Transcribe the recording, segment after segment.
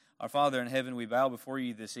Our Father in heaven, we bow before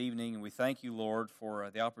you this evening, and we thank you, Lord,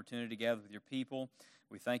 for the opportunity to gather with your people.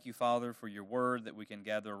 We thank you, Father, for your word, that we can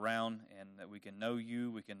gather around and that we can know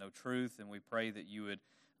you, we can know truth, and we pray that you would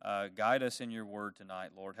guide us in your word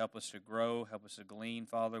tonight, Lord. Help us to grow, help us to glean,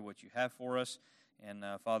 Father, what you have for us. And,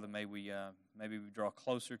 Father, maybe we draw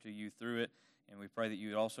closer to you through it, and we pray that you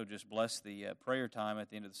would also just bless the prayer time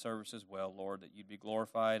at the end of the service as well, Lord, that you'd be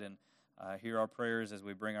glorified and hear our prayers as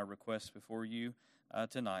we bring our requests before you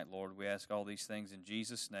tonight, Lord. We ask all these things in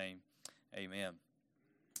Jesus' name. Amen.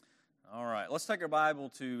 All right, let's take our Bible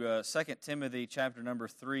to 2 Timothy chapter number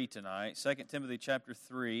 3 tonight. 2 Timothy chapter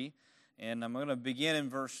 3, and I'm going to begin in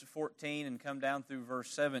verse 14 and come down through verse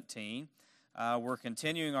 17. We're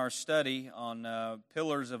continuing our study on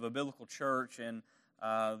pillars of a biblical church, and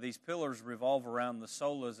these pillars revolve around the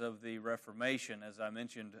solas of the Reformation, as I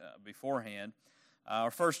mentioned beforehand.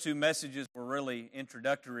 Our first two messages were really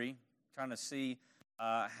introductory, trying to see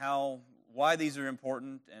why these are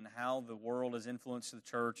important and how the world has influenced the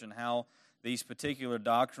church and how these particular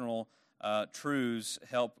doctrinal truths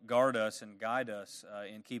help guard us and guide us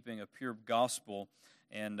in keeping a pure gospel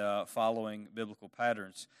and following biblical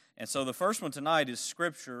patterns. And so the first one tonight is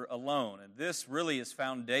Scripture alone, and this really is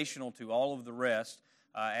foundational to all of the rest,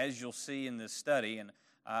 as you'll see in this study. And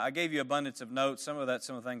I gave you abundance of notes. Some of the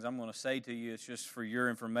things I'm going to say to you, it's just for your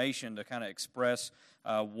information to kind of express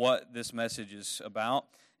what this message is about.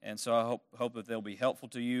 And so I hope that they'll be helpful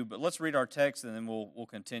to you. But let's read our text, and then we'll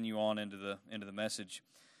continue on into the message.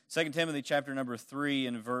 2 Timothy chapter number 3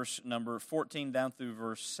 and verse number 14 down through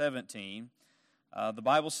verse 17. The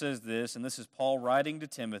Bible says this, and this is Paul writing to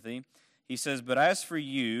Timothy. He says, "But as for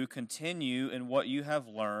you, continue in what you have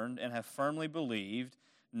learned and have firmly believed,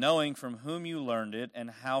 knowing from whom you learned it, and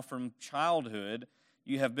how from childhood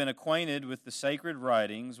you have been acquainted with the sacred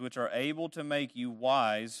writings, which are able to make you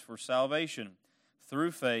wise for salvation,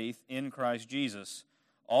 through faith in Christ Jesus.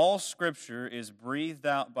 All Scripture is breathed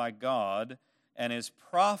out by God and is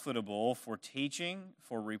profitable for teaching,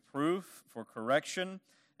 for reproof, for correction,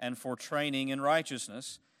 and for training in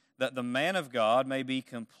righteousness, that the man of God may be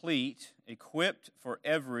complete, equipped for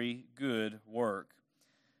every good work."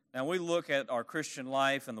 Now, we look at our Christian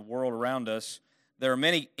life and the world around us. There are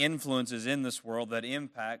many influences in this world that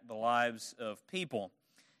impact the lives of people.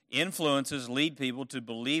 Influences lead people to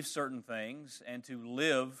believe certain things and to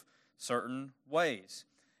live certain ways.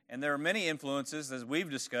 And there are many influences, as we've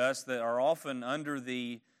discussed, that are often under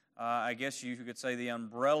the, I guess you could say, the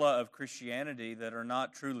umbrella of Christianity that are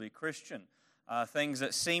not truly Christian. Things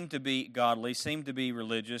that seem to be godly, seem to be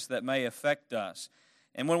religious, that may affect us.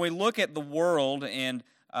 And when we look at the world and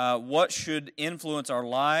what should influence our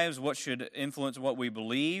lives, what should influence what we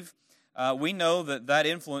believe, we know that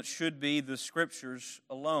influence should be the Scriptures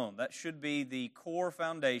alone. That should be the core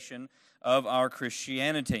foundation of our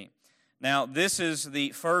Christianity. Now, this is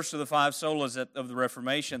the first of the five solas of the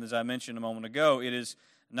Reformation, as I mentioned a moment ago. It is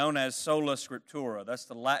known as sola scriptura. That's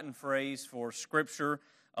the Latin phrase for Scripture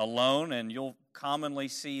alone, and you'll commonly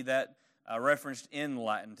see that referenced in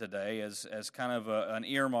Latin today as kind of an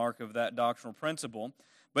earmark of that doctrinal principle.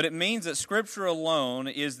 But it means that Scripture alone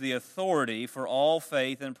is the authority for all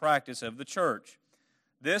faith and practice of the church.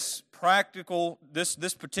 This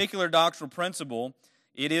particular doctrinal principle,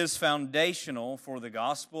 it is foundational for the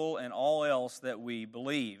gospel and all else that we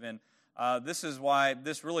believe. And this is why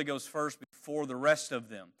this really goes first before the rest of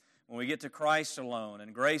them. When we get to Christ alone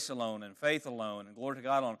and grace alone and faith alone and glory to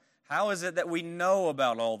God alone, how is it that we know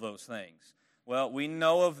about all those things? Well, we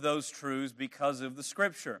know of those truths because of the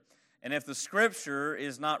Scripture. And if the Scripture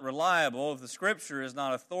is not reliable, if the Scripture is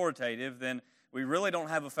not authoritative, then we really don't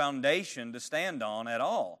have a foundation to stand on at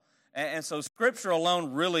all. And so Scripture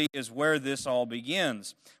alone really is where this all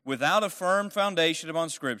begins. Without a firm foundation upon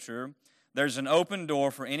Scripture, there's an open door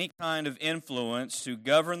for any kind of influence to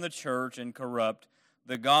govern the church and corrupt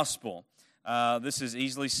the gospel. This is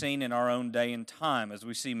easily seen in our own day and time as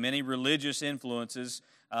we see many religious influences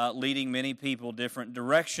leading many people different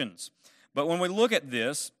directions. But when we look at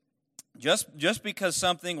this, just because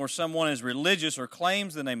something or someone is religious or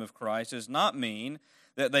claims the name of Christ does not mean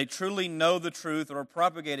that they truly know the truth or are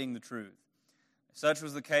propagating the truth. Such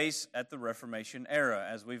was the case at the Reformation era,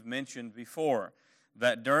 as we've mentioned before,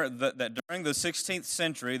 that during the 16th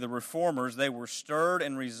century, the Reformers, they were stirred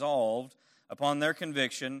and resolved upon their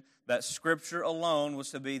conviction that Scripture alone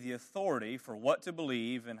was to be the authority for what to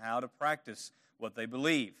believe and how to practice what they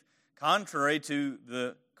believe. Contrary to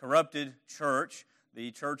the corrupted church, the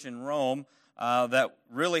church in Rome, that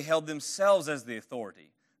really held themselves as the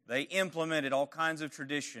authority. They implemented all kinds of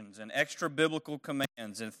traditions and extra biblical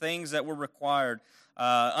commands and things that were required,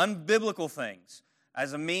 unbiblical things,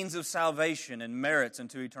 as a means of salvation and merits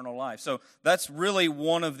into eternal life. So that's really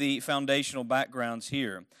one of the foundational backgrounds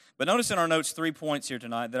here. But notice in our notes 3 points here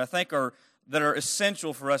tonight that I think are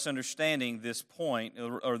essential for us understanding this point,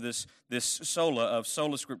 or this sola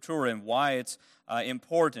scriptura, and why it's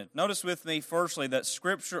important. Notice with me, firstly, that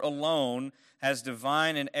Scripture alone has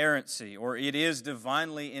divine inerrancy, or it is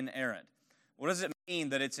divinely inerrant. What does it mean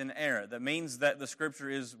that it's inerrant? That means that the Scripture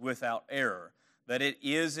is without error, that it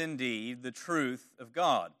is indeed the truth of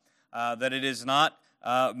God, that it is not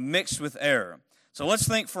mixed with error. So let's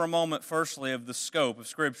think for a moment, firstly, of the scope of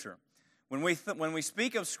Scripture. When we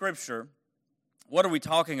speak of Scripture, what are we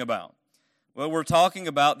talking about? Well, we're talking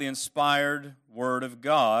about the inspired Word of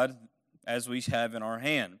God as we have in our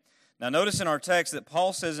hand. Now, notice in our text that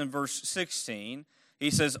Paul says in verse 16, he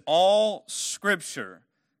says, all Scripture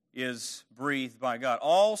is breathed by God.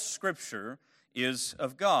 All Scripture is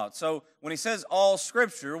of God. So when he says all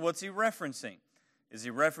Scripture, what's he referencing? Is he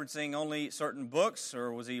referencing only certain books,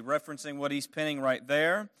 or was he referencing what he's penning right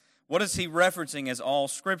there? What is he referencing as all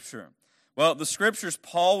Scripture? Well, the Scriptures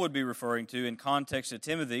Paul would be referring to in context to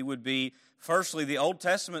Timothy would be, firstly, the Old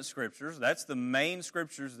Testament Scriptures. That's the main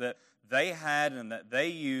Scriptures that they had and that they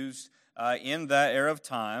used in that era of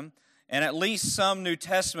time, and at least some New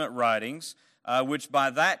Testament writings, which by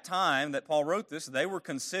that time that Paul wrote this, they were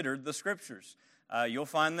considered the Scriptures. You'll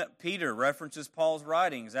find that Peter references Paul's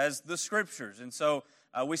writings as the Scriptures. And so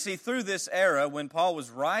we see through this era, when Paul was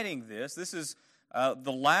writing this is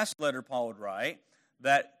the last letter Paul would write,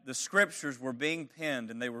 that the Scriptures were being penned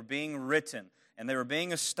and they were being written and they were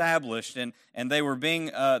being established and they were being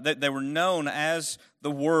they were known as the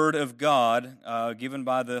Word of God given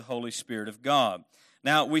by the Holy Spirit of God.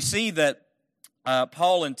 Now we see that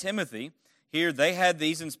Paul and Timothy here, they had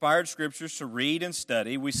these inspired Scriptures to read and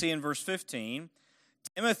study. We see in verse 15,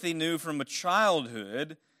 Timothy knew from his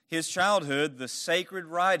childhood, the sacred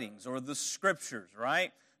writings or the Scriptures,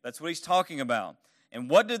 right? That's what he's talking about. And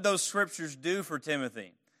what did those Scriptures do for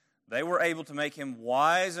Timothy? They were able to make him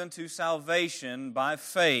wise unto salvation by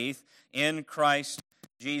faith in Christ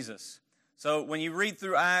Jesus. So when you read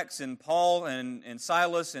through Acts, and Paul and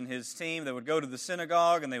Silas and his team, they would go to the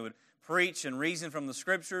synagogue and they would preach and reason from the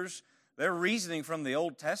Scriptures. They're reasoning from the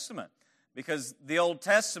Old Testament, because the Old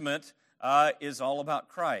Testament is all about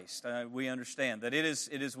Christ. We understand that it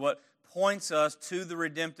is what points us to the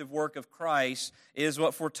redemptive work of Christ, is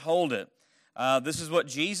what foretold it. This is what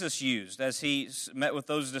Jesus used as he met with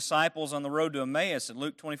those disciples on the road to Emmaus. In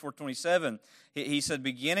Luke 24:27, he said,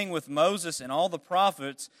 beginning with Moses and all the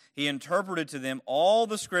prophets, he interpreted to them all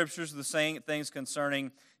the Scriptures, the saying things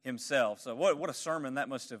concerning himself. So what a sermon that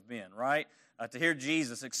must have been, right? To hear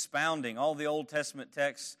Jesus expounding all the Old Testament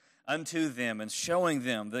texts unto them and showing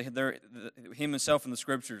them himself in the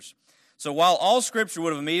Scriptures. So while all Scripture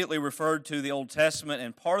would have immediately referred to the Old Testament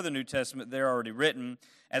and part of the New Testament there already written,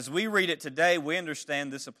 as we read it today, we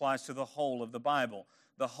understand this applies to the whole of the Bible,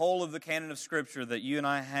 the whole of the canon of Scripture that you and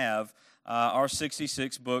I have, our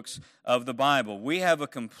 66 books of the Bible. We have a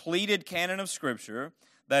completed canon of Scripture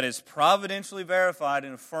that is providentially verified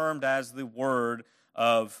and affirmed as the Word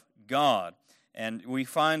of God. And we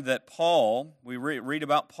find that Paul, we read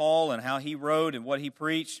about Paul and how he wrote and what he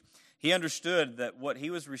preached. He understood that what he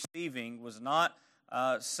was receiving was not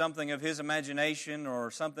something of his imagination or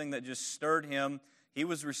something that just stirred him. He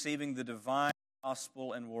was receiving the divine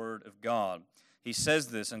gospel and word of God. He says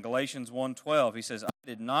this in Galatians 1:12. He says, I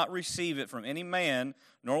did not receive it from any man,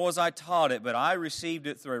 nor was I taught it, but I received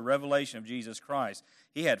it through a revelation of Jesus Christ.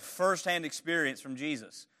 He had firsthand experience from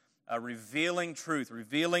Jesus, revealing truth,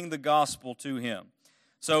 revealing the gospel to him.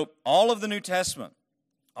 So all of the New Testament,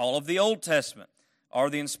 all of the Old Testament are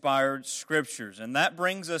the inspired Scriptures. And that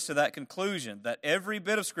brings us to that conclusion that every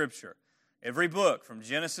bit of Scripture, every book, from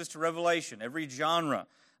Genesis to Revelation, every genre,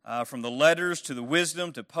 from the letters to the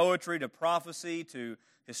wisdom to poetry to prophecy to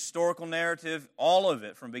historical narrative, all of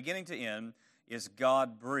it from beginning to end is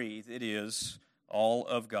God-breathed. It is all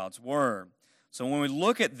of God's Word. So when we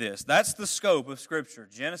look at this, that's the scope of Scripture,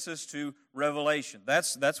 Genesis to Revelation.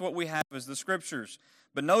 That's what we have as the Scriptures.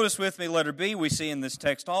 But notice with me, letter B, we see in this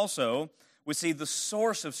text also, we see the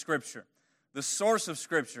source of Scripture. The source of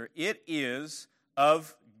Scripture, it is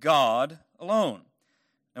of God alone.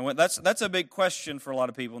 And that's a big question for a lot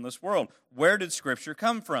of people in this world. Where did Scripture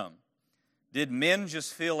come from? Did men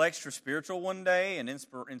just feel extra spiritual one day and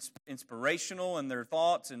inspirational in their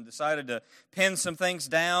thoughts and decided to pen some things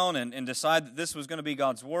down and decide that this was going to be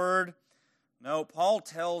God's Word? No, Paul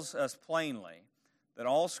tells us plainly that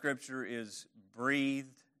all Scripture is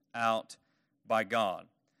breathed out by God.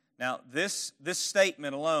 Now, this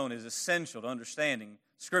statement alone is essential to understanding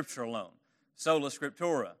Scripture alone, sola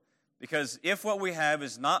scriptura. Because if what we have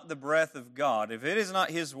is not the breath of God, if it is not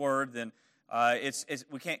His Word, then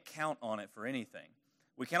we can't count on it for anything.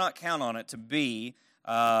 We cannot count on it to be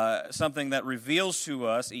something that reveals to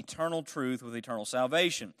us eternal truth with eternal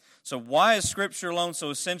salvation. So why is Scripture alone so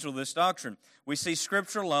essential to this doctrine? We see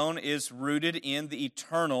Scripture alone is rooted in the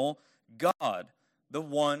eternal God, the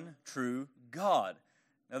one true God.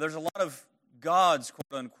 Now there's a lot of gods,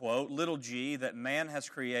 quote unquote, little g, that man has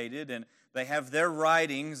created, and they have their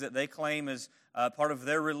writings that they claim as part of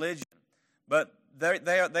their religion. But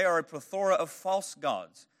they are a plethora of false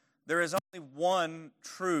gods. There is only one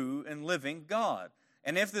true and living God.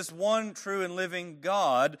 And if this one true and living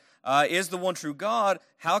God is the one true God,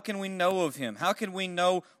 how can we know of Him? How can we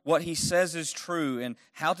know what He says is true and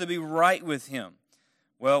how to be right with Him?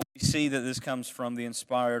 Well, we see that this comes from the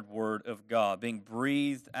inspired Word of God, being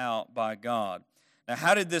breathed out by God. Now,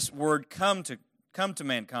 how did this Word come to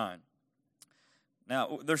mankind?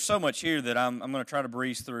 Now, there's so much here that I'm going to try to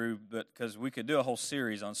breeze through, because we could do a whole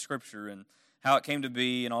series on Scripture and how it came to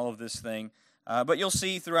be and all of this thing. But you'll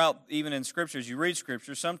see throughout, even in Scripture, as you read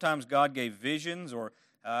Scripture, sometimes God gave visions or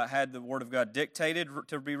had the Word of God dictated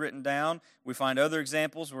to be written down. We find other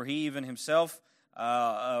examples where He even Himself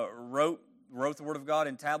wrote the Word of God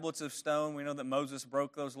in tablets of stone. We know that Moses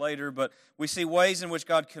broke those later, but we see ways in which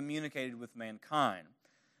God communicated with mankind.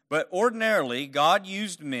 But ordinarily, God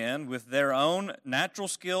used men with their own natural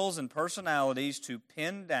skills and personalities to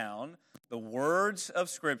pin down the words of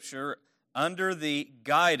Scripture under the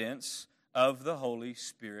guidance of the Holy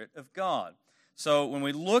Spirit of God. So when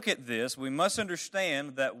we look at this, we must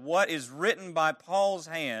understand that what is written by Paul's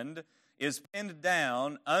hand is pinned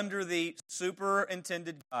down under the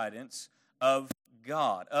superintended guidance of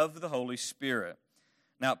God, of the Holy Spirit.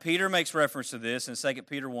 Now, Peter makes reference to this in 2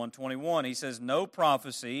 Peter 1:21. He says, "No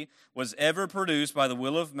prophecy was ever produced by the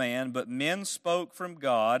will of man, but men spoke from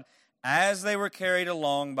God as they were carried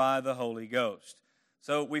along by the Holy Ghost."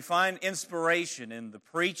 So we find inspiration in the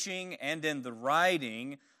preaching and in the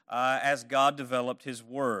writing as God developed His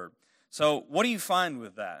Word. So what do you find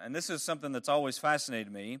with that? And this is something that's always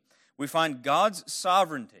fascinated me. We find God's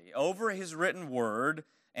sovereignty over His written Word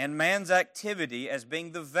and man's activity as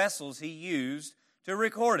being the vessels He used to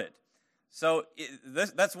record it. So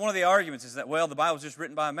that's one of the arguments, is that, well, the Bible's just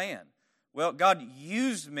written by man. Well, God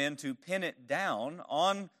used men to pin it down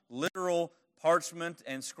on literal parchment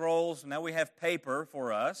and scrolls. Now we have paper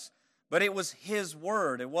for us, but it was His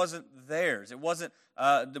Word. It wasn't theirs. It wasn't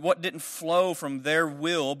what didn't flow from their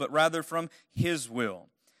will, but rather from His will.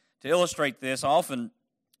 To illustrate this, often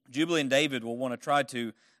Jubilee and David will want to try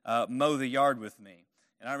to mow the yard with me.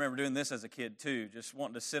 And I remember doing this as a kid too, just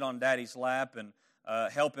wanting to sit on Daddy's lap and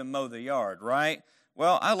help him mow the yard, right?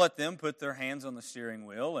 Well, I let them put their hands on the steering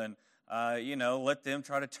wheel and let them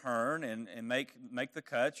try to turn and make the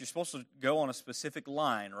cuts. You're supposed to go on a specific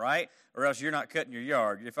line, right? Or else you're not cutting your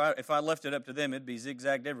yard. If I left it up to them, it'd be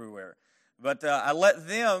zigzagged everywhere. But I let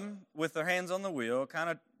them, with their hands on the wheel, kind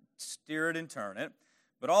of steer it and turn it.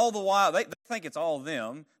 But all the while, they think it's all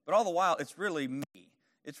them, but all the while, it's really me.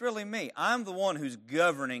 It's really me. I'm the one who's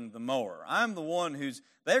governing the mower. I'm the one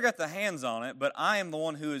they've got the hands on it, but I am the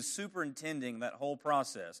one who is superintending that whole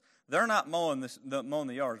process. They're not mowing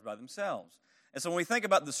the yards by themselves. And so when we think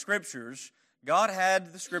about the Scriptures, God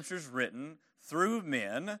had the Scriptures written through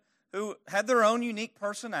men who had their own unique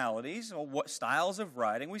personalities, or what styles of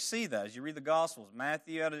writing. We see that as you read the Gospels.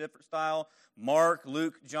 Matthew had a different style, Mark,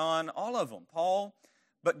 Luke, John, all of them, Paul.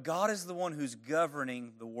 But God is the one who's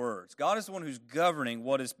governing the words. God is the one who's governing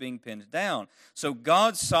what is being pinned down. So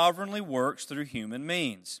God sovereignly works through human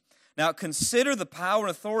means. Now, consider the power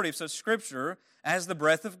and authority of such Scripture as the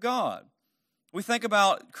breath of God. We think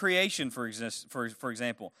about creation, for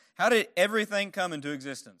example. How did everything come into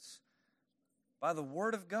existence? By the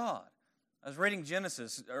Word of God. I was reading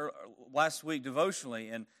Genesis last week devotionally,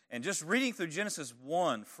 and just reading through Genesis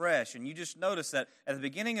 1 fresh, and you just notice that at the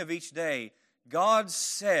beginning of each day, God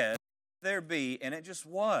said, "There be," and it just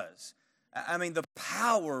was. I mean, the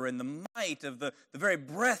power and the might of the very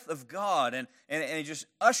breath of God, and it just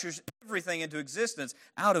ushers everything into existence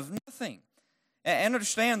out of nothing. And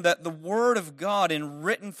understand that the Word of God in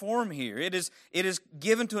written form here, it is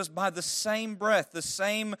given to us by the same breath, the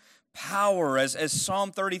same power as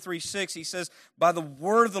Psalm 33:6, he says, "By the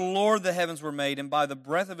word of the Lord the heavens were made, and by the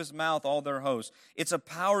breath of His mouth all their hosts." It's a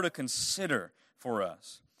power to consider for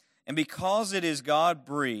us. And because it is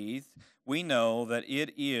God-breathed, we know that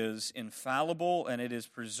it is infallible and it is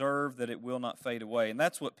preserved, that it will not fade away. And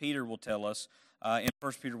that's what Peter will tell us in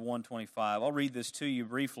 1 Peter 1:25. I'll read this to you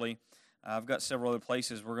briefly. I've got several other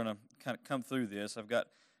places we're going to kind of come through this. I've got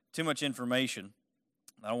too much information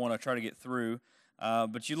I don't want to try to get through.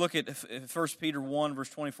 But you look at 1 Peter 1, verse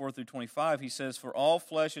 24 through 25, he says, "For all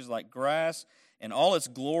flesh is like grass, and all its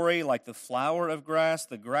glory like the flower of grass.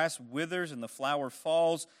 The grass withers and the flower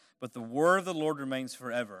falls, but the word of the Lord remains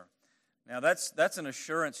forever." Now that's an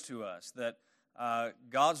assurance to us that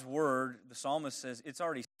God's word, the psalmist says, it's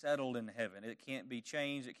already settled in heaven. It can't be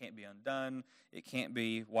changed, it can't be undone, it can't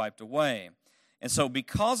be wiped away. And so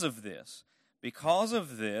because of this,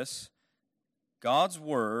 God's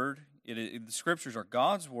word, the scriptures are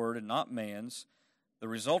God's word and not man's. The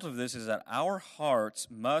result of this is that our hearts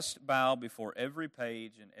must bow before every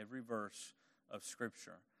page and every verse of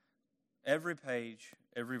Scripture. Every page,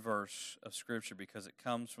 every verse of Scripture, because it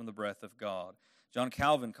comes from the breath of God. John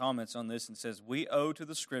Calvin comments on this and says, "We owe to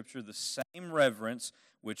the Scripture the same reverence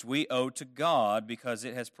which we owe to God, because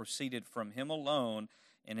it has proceeded from Him alone,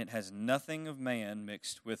 and it has nothing of man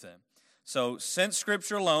mixed with it." So, since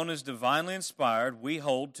Scripture alone is divinely inspired, we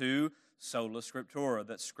hold to sola scriptura,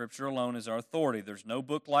 that Scripture alone is our authority. There's no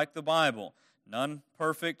book like the Bible, none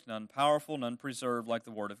perfect, none powerful, none preserved like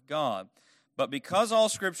the Word of God. But because all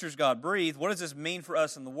Scripture is God-breathed, what does this mean for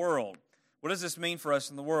us in the world? What does this mean for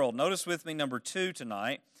us in the world? Notice with me number 2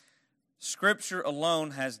 tonight. Scripture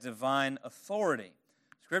alone has divine authority.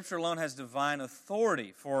 Scripture alone has divine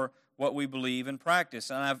authority for what we believe and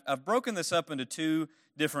practice. And I've broken this up into 2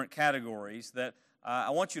 different categories that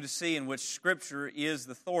I want you to see in which Scripture is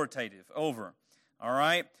authoritative over. All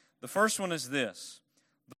right? The first one is this.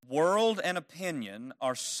 The world and opinion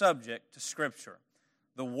are subject to Scripture.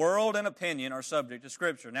 The world and opinion are subject to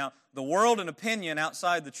Scripture. Now, the world and opinion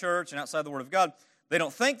outside the church and outside the Word of God, they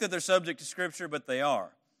don't think that they're subject to Scripture, but they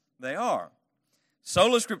are. They are.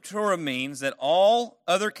 Sola Scriptura means that all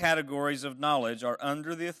other categories of knowledge are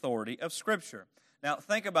under the authority of Scripture. Now,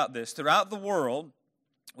 think about this. Throughout the world,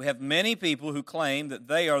 we have many people who claim that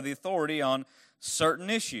they are the authority on certain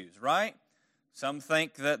issues, right? Some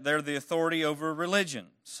think that they're the authority over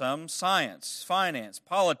religion, some science, finance,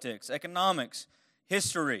 politics, economics,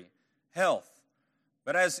 history, health.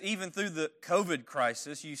 But as even through the COVID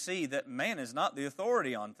crisis, you see that man is not the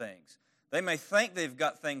authority on things. They may think they've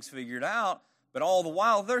got things figured out, but all the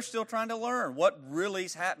while they're still trying to learn what really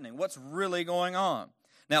is happening, what's really going on.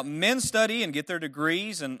 Now, men study and get their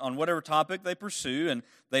degrees on whatever topic they pursue, and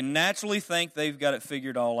they naturally think they've got it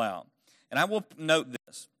figured all out. And I will note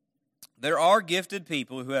this. There are gifted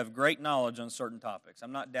people who have great knowledge on certain topics.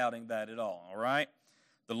 I'm not doubting that at all right?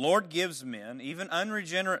 The Lord gives men, even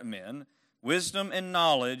unregenerate men, wisdom and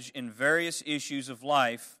knowledge in various issues of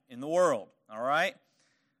life in the world, all right?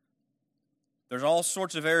 There's all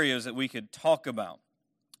sorts of areas that we could talk about.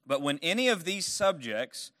 But when any of these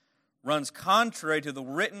subjects runs contrary to the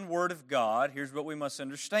written Word of God, here's what we must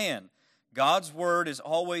understand. God's Word is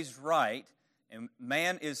always right, and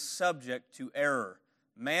man is subject to error.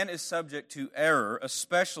 Man is subject to error,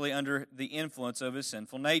 especially under the influence of his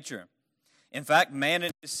sinful nature. In fact, man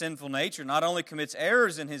in his sinful nature not only commits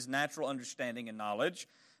errors in his natural understanding and knowledge,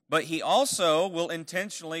 but he also will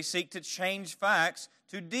intentionally seek to change facts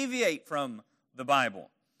to deviate from the Bible.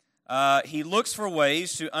 He looks for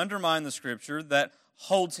ways to undermine the Scripture that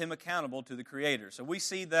holds him accountable to the Creator. So we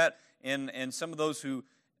see that in some of those who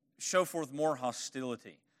show forth more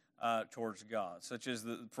hostility towards God, such as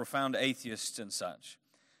the profound atheists and such.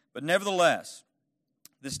 But nevertheless,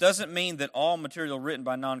 this doesn't mean that all material written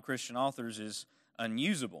by non-Christian authors is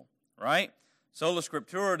unusable, right? Sola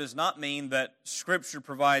Scriptura does not mean that Scripture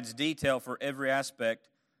provides detail for every aspect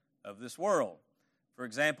of this world. For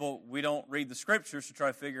example, we don't read the Scriptures to try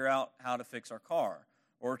to figure out how to fix our car,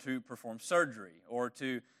 or to perform surgery, or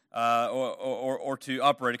to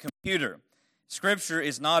operate a computer. Scripture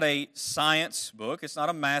is not a science book, it's not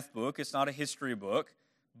a math book, it's not a history book,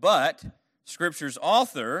 but Scripture's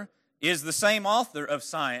author is the same author of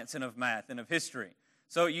science and of math and of history.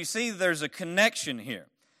 So you see there's a connection here.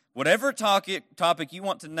 Whatever topic you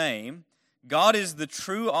want to name, God is the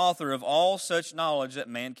true author of all such knowledge that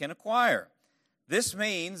man can acquire. This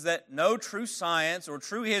means that no true science or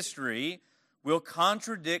true history will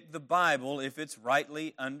contradict the Bible if it's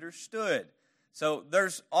rightly understood. So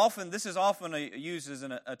this is often used as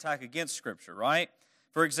an attack against Scripture, right?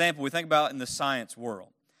 For example, we think about in the science world.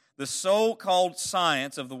 The so-called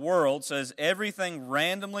science of the world says everything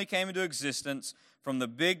randomly came into existence from the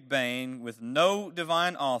Big Bang with no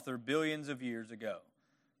divine author billions of years ago.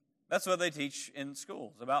 That's what they teach in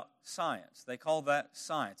schools about science. They call that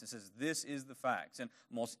science. It says this is the facts. And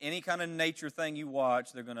almost any kind of nature thing you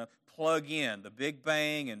watch, they're going to plug in the Big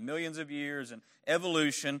Bang and millions of years and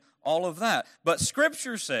evolution, all of that. But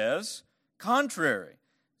Scripture says contrary.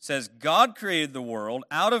 says God created the world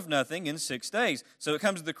out of nothing in 6 days. So it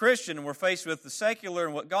comes to the Christian, and we're faced with the secular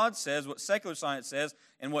and what God says, what secular science says,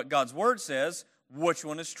 and what God's Word says. Which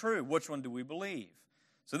one is true? Which one do we believe?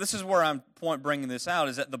 So this is where I'm bringing this out,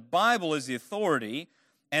 is that the Bible is the authority,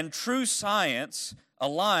 and true science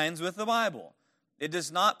aligns with the Bible. It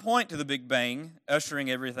does not point to the Big Bang ushering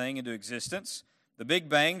everything into existence. The Big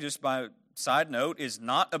Bang, just by side note, is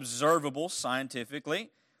not observable scientifically,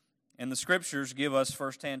 and the Scriptures give us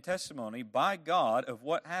firsthand testimony by God of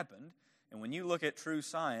what happened. And when you look at true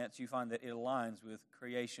science, you find that it aligns with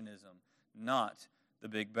creationism, not the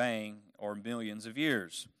Big Bang or millions of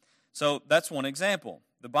years. So that's one example.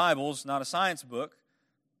 The Bible's not a science book,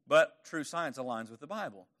 but true science aligns with the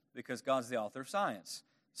Bible because God's the author of science.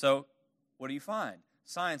 So what do you find?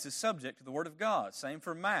 Science is subject to the Word of God. Same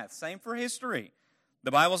for math. Same for history.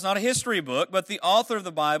 The Bible's not a history book, but the author of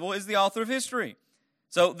the Bible is the author of history.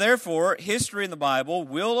 So therefore, history in the Bible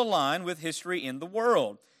will align with history in the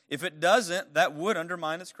world. If it doesn't, that would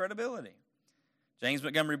undermine its credibility. James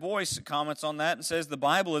Montgomery Boyce comments on that and says the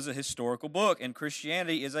Bible is a historical book and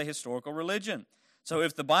Christianity is a historical religion. So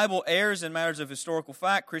if the Bible errs in matters of historical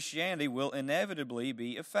fact, Christianity will inevitably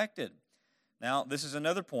be affected. Now, this is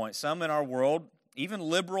another point. Some in our world, even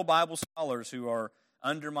liberal Bible scholars who are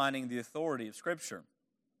undermining the authority of Scripture,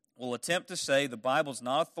 will attempt to say the Bible is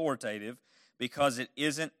not authoritative because it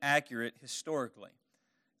isn't accurate historically.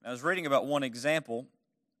 And I was reading about one example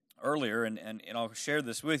earlier, and I'll share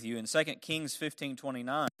this with you. In 2 Kings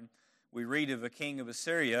 15:29, we read of a king of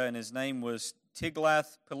Assyria, and his name was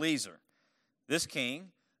Tiglath-Pileser. This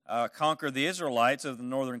king conquered the Israelites of the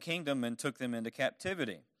northern kingdom and took them into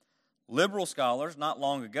captivity. Liberal scholars, not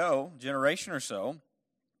long ago, generation or so,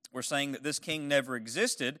 were saying that this king never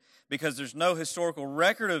existed because there's no historical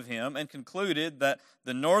record of him, and concluded that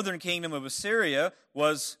the northern kingdom of Assyria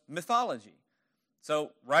was mythology.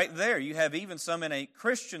 So right there, you have even some in a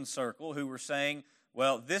Christian circle who were saying,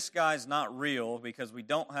 well, this guy's not real because we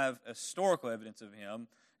don't have historical evidence of him,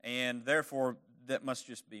 and therefore that must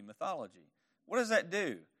just be mythology. What does that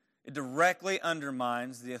do? It directly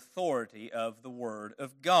undermines the authority of the Word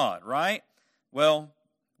of God, right? Well,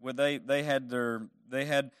 they had their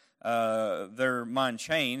mind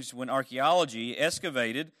changed when archaeology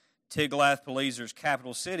excavated Tiglath-Pileser's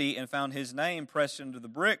capital city and found his name pressed into the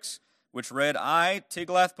bricks, which read, I,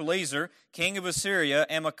 Tiglath-Pileser, king of Assyria,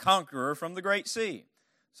 am a conqueror from the great sea.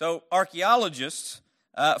 So archaeologists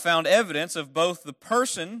found evidence of both the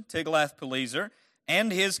person, Tiglath-Pileser,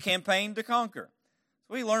 and his campaign to conquer.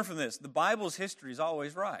 So we learn from this. The Bible's history is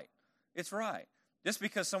always right. It's right. Just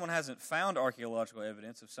because someone hasn't found archaeological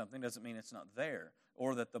evidence of something doesn't mean it's not there,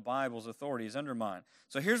 or that the Bible's authority is undermined.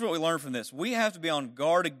 So here's what we learn from this. We have to be on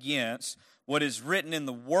guard against what is written in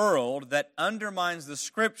the world that undermines the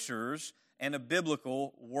Scriptures and a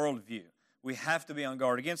biblical worldview. We have to be on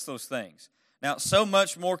guard against those things. Now, so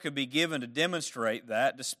much more could be given to demonstrate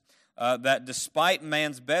that despite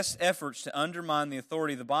man's best efforts to undermine the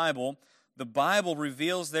authority of the Bible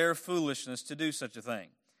reveals their foolishness to do such a thing.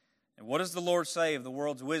 And what does the Lord say of the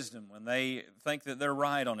world's wisdom when they think that they're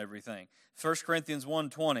right on everything? 1 Corinthians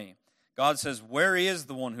 1:20, God says, where is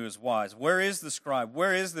the one who is wise? Where is the scribe?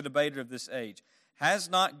 Where is the debater of this age? Has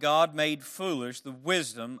not God made foolish the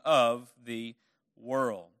wisdom of the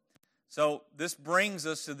world? So this brings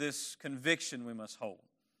us to this conviction we must hold,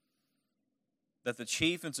 that the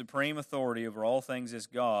chief and supreme authority over all things is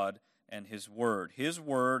God and His Word. His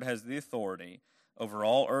Word has the authority over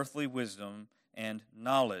all earthly wisdom and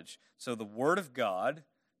knowledge. So the Word of God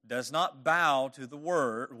does not bow to the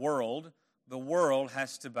world. The world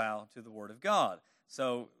has to bow to the Word of God.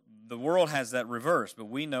 So the world has that reverse, but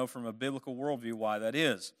we know from a biblical worldview why that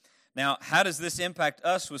is. Now, how does this impact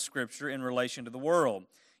us with Scripture in relation to the world?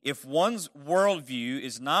 If one's worldview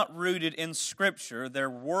is not rooted in Scripture, their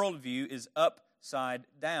worldview is upside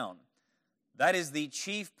down. That is the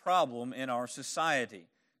chief problem in our society,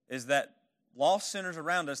 is that lost sinners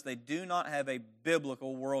around us, they do not have a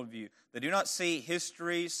biblical worldview. They do not see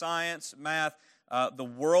history, science, math, the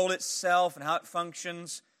world itself and how it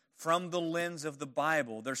functions from the lens of the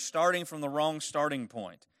Bible. They're starting from the wrong starting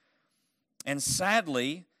point. And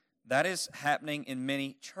sadly, that is happening in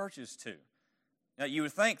many churches too. Now, you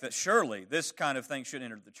would think that surely this kind of thing should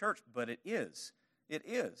enter the church, but it is. It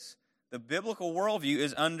is. The biblical worldview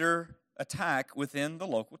is under attack within the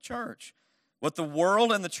local church. What the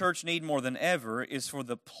world and the church need more than ever is for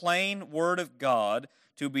the plain Word of God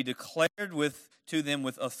to be declared to them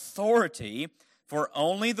with authority, for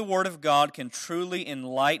only the Word of God can truly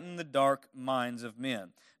enlighten the dark minds of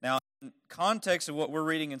men. Now, in context of what we're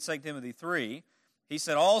reading in 2 Timothy 3, he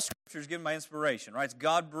said all Scripture is given by inspiration, right? It's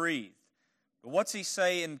God-breathed. But what's he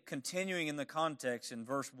say in continuing in the context in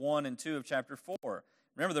verse 1 and 2 of chapter 4?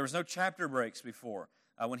 Remember, there was no chapter breaks before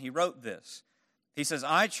when he wrote this. He says,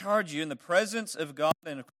 I charge you in the presence of God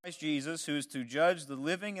and of Christ Jesus, who is to judge the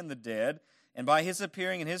living and the dead, and by his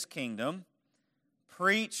appearing in his kingdom,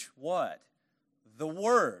 preach what? The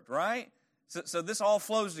word, right? So this all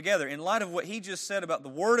flows together. In light of what he just said about the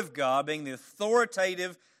word of God being the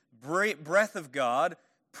authoritative breath of God,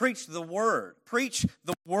 preach the word. Preach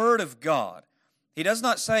the word of God. He does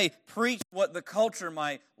not say, preach what the culture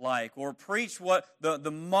might like, or preach what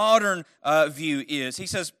the modern view is. He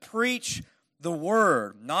says, preach the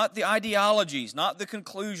word, not the ideologies, not the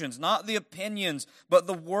conclusions, not the opinions, but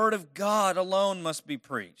the word of God alone must be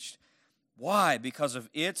preached. Why? Because of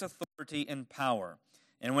its authority and power.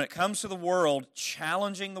 And when it comes to the world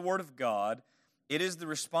challenging the word of God, it is the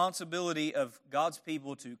responsibility of God's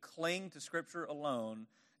people to cling to Scripture alone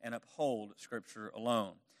and uphold Scripture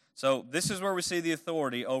alone. So this is where we see the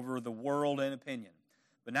authority over the world and opinion.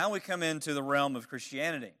 But now we come into the realm of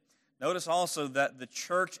Christianity. Notice also that the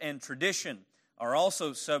church and tradition are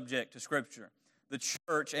also subject to Scripture. The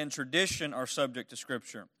church and tradition are subject to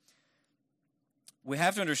Scripture. We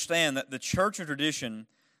have to understand that the church and tradition,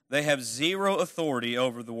 they have zero authority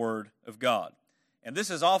over the Word of God. And this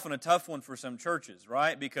is often a tough one for some churches,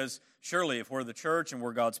 right? Because surely if we're the church and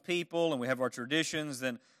we're God's people and we have our traditions,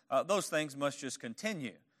 then those things must just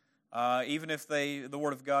continue. Even if the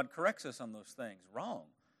Word of God corrects us on those things.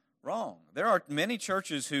 Wrong. There are many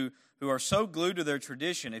churches who are so glued to their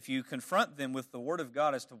tradition, if you confront them with the Word of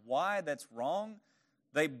God as to why that's wrong,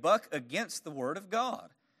 they buck against the Word of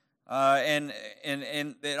God. And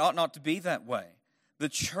it ought not to be that way. The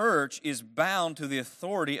church is bound to the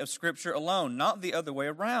authority of Scripture alone, not the other way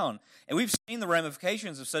around. And we've seen the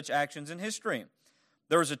ramifications of such actions in history.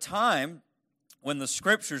 There was a time when the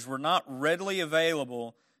Scriptures were not readily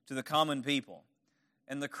available to the common people.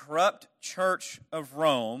 And the corrupt church of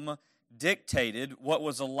Rome dictated what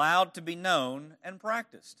was allowed to be known and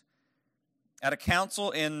practiced. At a council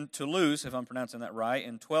in Toulouse, if I'm pronouncing that right,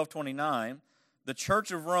 in 1229, the Church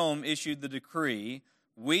of Rome issued the decree,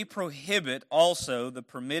 we prohibit also the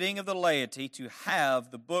permitting of the laity to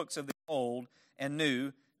have the books of the Old and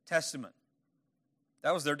New Testament.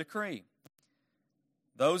 That was their decree.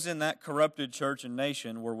 Those in that corrupted church and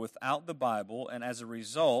nation were without the Bible, and as a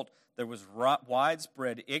result, there was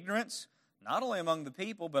widespread ignorance, not only among the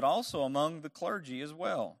people, but also among the clergy as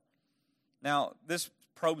well. Now, this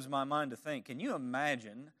probes my mind to think, can you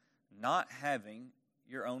imagine not having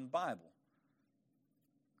your own Bible?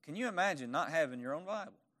 Can you imagine not having your own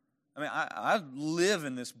Bible? I mean, I live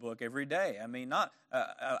in this book every day. I mean, I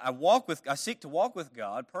seek to walk with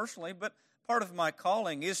God personally, but part of my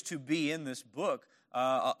calling is to be in this book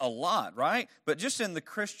a lot, right? But just in the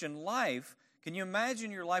Christian life, can you imagine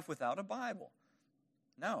your life without a Bible?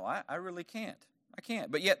 No, I really can't. I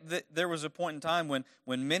can't. But yet there was a point in time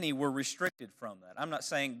when many were restricted from that. I'm not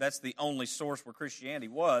saying that's the only source where Christianity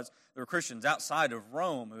was. There were Christians outside of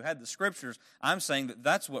Rome who had the Scriptures. I'm saying that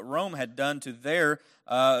that's what Rome had done to their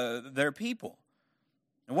people.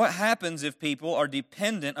 And what happens if people are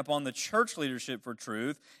dependent upon the church leadership for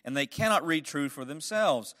truth and they cannot read truth for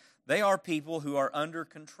themselves? They are people who are under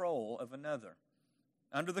control of another.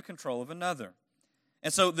 Under the control of another.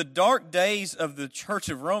 And so the dark days of the Church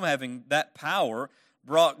of Rome having that power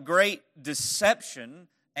brought great deception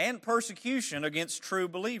and persecution against true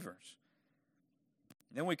believers.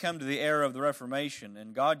 Then we come to the era of the Reformation,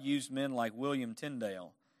 and God used men like William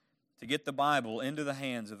Tyndale to get the Bible into the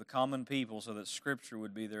hands of the common people so that Scripture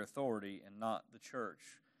would be their authority and not the church.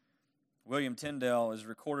 William Tyndale is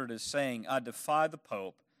recorded as saying, I defy the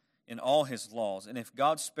Pope in all his laws, and if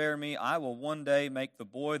God spare me, I will one day make the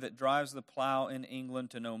boy that drives the plow in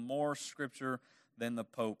England to know more Scripture than the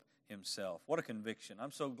Pope himself. What a conviction.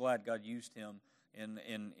 I'm so glad God used him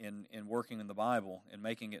in working in the Bible and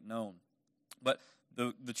making it known. But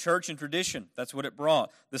the church and tradition, that's what it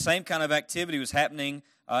brought. The same kind of activity was happening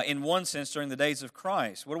in one sense during the days of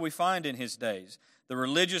Christ. What do we find in his days? The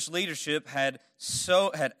religious leadership had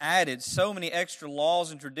added so many extra laws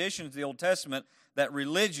and traditions to the Old Testament that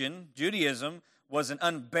religion, Judaism, was an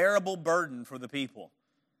unbearable burden for the people.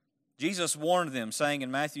 Jesus warned them, saying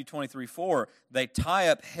in Matthew 23:4, they tie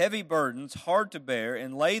up heavy burdens, hard to bear,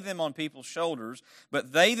 and lay them on people's shoulders,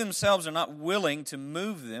 but they themselves are not willing to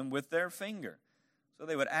move them with their finger. So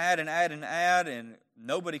they would add and add and add, and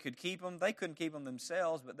nobody could keep them. They couldn't keep them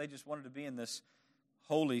themselves, but they just wanted to be in this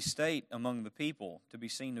holy state among the people, to be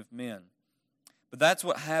seen of men. But that's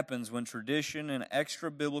what happens when tradition and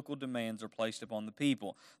extra-biblical demands are placed upon the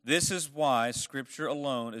people. This is why Scripture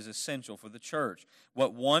alone is essential for the church.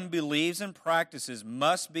 What one believes and practices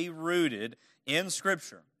must be rooted in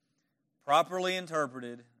Scripture, properly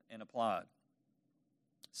interpreted and applied.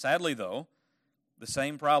 Sadly, though, the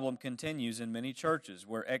same problem continues in many churches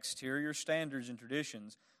where exterior standards and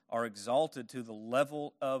traditions are exalted to the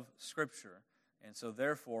level of Scripture. And so,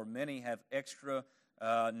 therefore, many have extra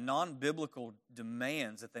non-biblical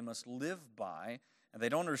demands that they must live by, and they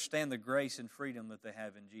don't understand the grace and freedom that they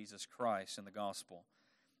have in Jesus Christ and the gospel.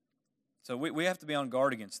 So we have to be on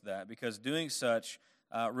guard against that, because doing such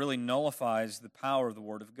really nullifies the power of the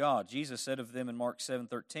Word of God. Jesus said of them in Mark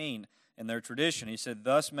 7:13, in their tradition, He said,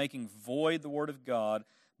 "Thus making void the Word of God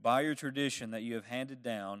by your tradition that you have handed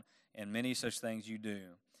down, and many such things you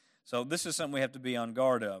do." So this is something we have to be on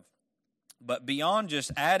guard of. But beyond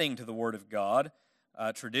just adding to the Word of God,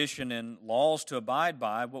 tradition and laws to abide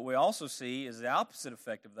by, what we also see is the opposite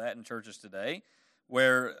effect of that in churches today,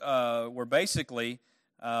 where basically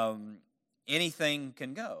anything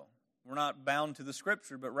can go. We're not bound to the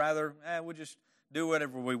Scripture, but rather we'll just do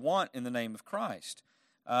whatever we want in the name of Christ.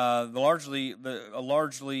 A largely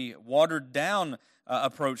watered down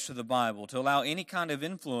approach to the Bible to allow any kind of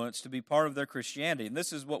influence to be part of their Christianity. And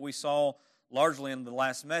this is what we saw largely in the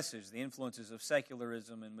last message, the influences of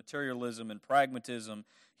secularism and materialism and pragmatism,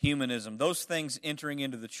 humanism, those things entering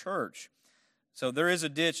into the church. So there is a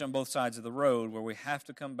ditch on both sides of the road where we have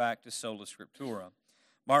to come back to sola scriptura.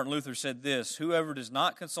 Martin Luther said this, "Whoever does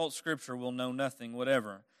not consult Scripture will know nothing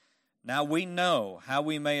whatever. Now we know how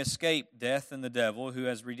we may escape death and the devil who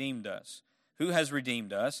has redeemed us,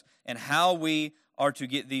 and how we are to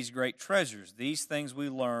get these great treasures. These things we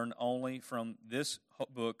learn only from this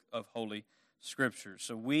book of Holy Scripture."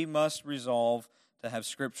 So we must resolve to have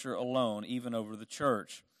Scripture alone, even over the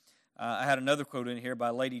church. I had another quote in here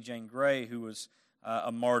by Lady Jane Grey, who was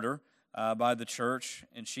a martyr by the church,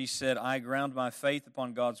 and she said, "I ground my faith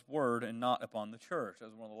upon God's Word and not upon the church." That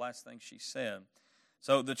was one of the last things she said.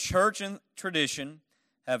 So the church and tradition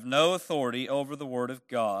have no authority over the Word of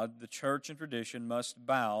God. The church and tradition must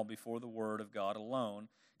bow before the Word of God alone,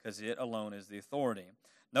 because it alone is the authority.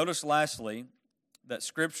 Notice lastly that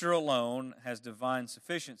Scripture alone has divine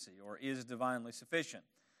sufficiency, or is divinely sufficient.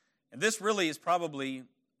 And this really is probably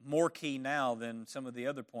more key now than some of the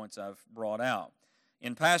other points I've brought out.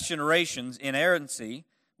 In past generations, inerrancy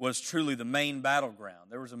was truly the main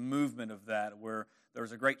battleground. There was a movement of that where there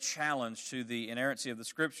was a great challenge to the inerrancy of the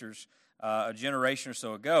Scriptures a generation or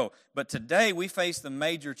so ago. But today we face the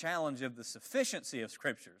major challenge of the sufficiency of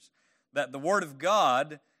Scriptures, that the Word of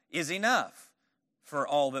God is enough for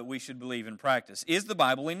all that we should believe and practice. Is the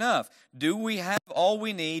Bible enough? Do we have all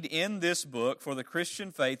we need in this book for the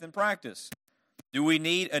Christian faith and practice? Do we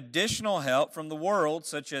need additional help from the world,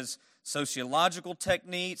 such as sociological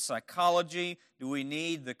techniques, psychology? Do we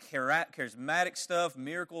need the charismatic stuff,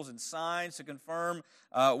 miracles and signs to confirm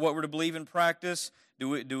what we're to believe and practice?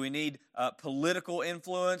 Do we need political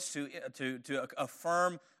influence to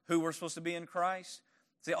affirm who we're supposed to be in Christ?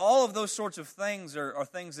 See, all of those sorts of things are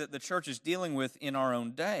things that the church is dealing with in our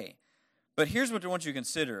own day. But here's what I want you to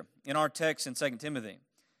consider in our text in 2 Timothy.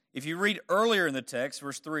 If you read earlier in the text,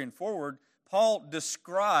 verse 3 and forward, Paul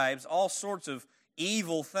describes all sorts of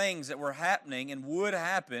evil things that were happening and would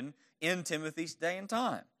happen in Timothy's day and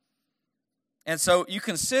time. And so you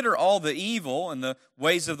consider all the evil and the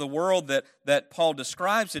ways of the world that Paul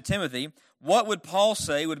describes to Timothy. What would Paul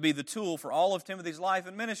say would be the tool for all of Timothy's life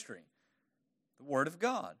and ministry? The Word of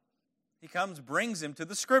God. He brings him to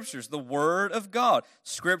the Scriptures, the Word of God.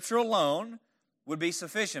 Scripture alone would be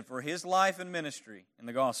sufficient for his life and ministry in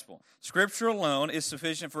the gospel. Scripture alone is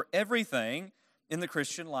sufficient for everything in the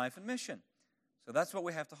Christian life and mission. So that's what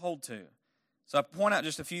we have to hold to. So I point out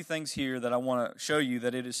just a few things here that I want to show you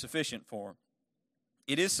that it is sufficient for.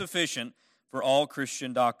 It is sufficient for all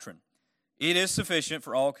Christian doctrine. It is sufficient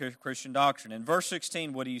for all Christian doctrine. In verse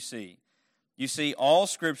 16, what do you see? You see, all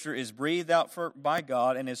Scripture is breathed out by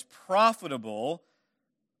God and is profitable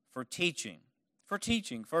for teaching. For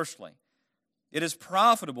teaching, firstly. It is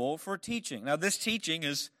profitable for teaching. Now, this teaching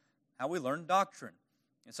is how we learn doctrine.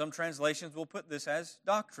 In some translations, we'll put this as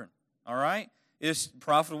doctrine. All right? It is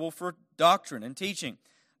profitable for doctrine and teaching.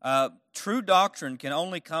 True doctrine can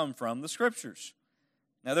only come from the Scriptures.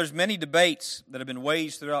 Now, there's many debates that have been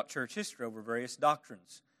waged throughout church history over various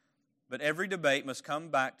doctrines. But every debate must come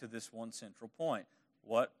back to this one central point.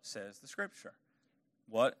 What says the Scripture?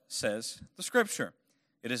 What says the Scripture?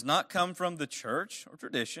 It does not come from the church or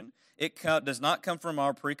tradition. It does not come from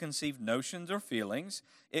our preconceived notions or feelings.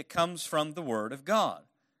 It comes from the Word of God.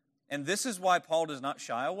 And this is why Paul does not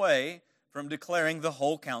shy away from declaring the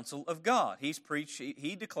whole counsel of God.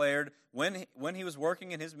 He declared, when he was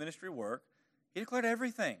working in his ministry work, he declared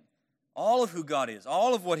everything. All of who God is,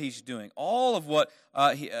 all of what he's doing, all of what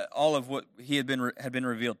he had been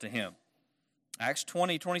revealed to him. Acts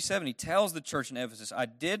 20:27, he tells the church in Ephesus, I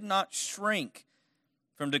did not shrink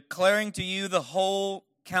from declaring to you the whole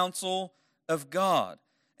counsel of God.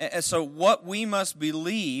 And so what we must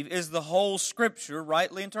believe is the whole Scripture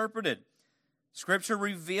rightly interpreted. Scripture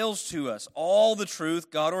reveals to us all the truth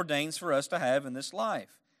God ordains for us to have in this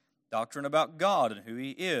life. Doctrine about God and who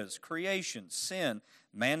He is, creation, sin,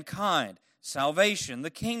 mankind, salvation, the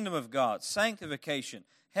kingdom of God, sanctification,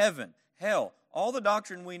 heaven, hell. All the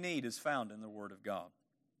doctrine we need is found in the Word of God.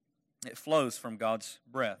 It flows from God's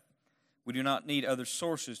breath. We do not need other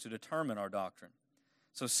sources to determine our doctrine.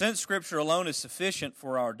 So since Scripture alone is sufficient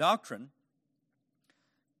for our doctrine,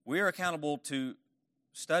 we are accountable to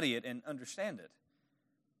study it and understand it.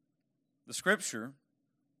 The Scripture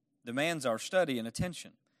demands our study and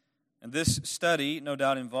attention. And this study, no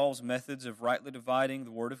doubt, involves methods of rightly dividing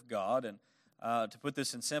the Word of God. And to put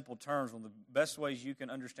this in simple terms, one of the best ways you can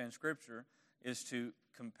understand Scripture is to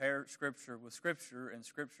compare Scripture with Scripture, and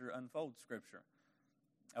Scripture unfolds Scripture.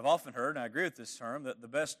 I've often heard, and I agree with this term, that the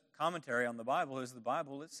best commentary on the Bible is the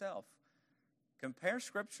Bible itself. Compare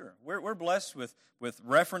Scripture. We're blessed with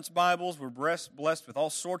reference Bibles. We're blessed with all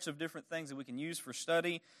sorts of different things that we can use for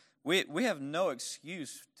study. We have no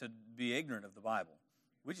excuse to be ignorant of the Bible.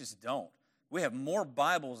 We just don't. We have more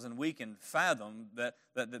Bibles than we can fathom that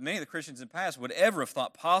many of the Christians in the past would ever have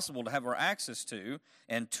thought possible to have our access to,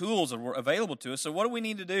 and tools that were available to us. So what do we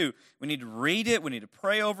need to do? We need to read it, we need to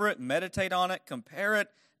pray over it, meditate on it, compare it,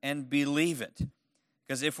 and believe it.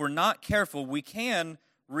 Because if we're not careful, we can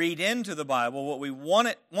read into the Bible what we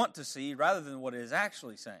want to see rather than what it is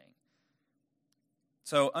actually saying.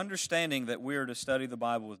 So understanding that we are to study the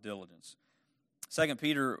Bible with diligence. 2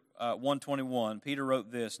 Peter 1:21, Peter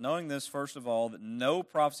wrote this, knowing this, first of all, that no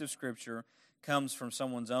prophecy of Scripture comes from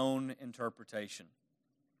someone's own interpretation.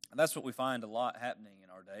 And that's what we find a lot happening in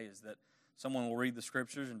our day, is that someone will read the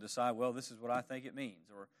Scriptures and decide, well, this is what I think it means,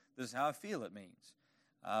 or this is how I feel it means.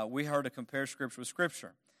 We are to compare Scripture with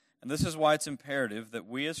Scripture. And this is why it's imperative that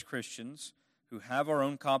we as Christians who have our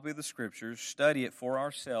own copy of the Scriptures study it for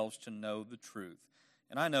ourselves to know the truth.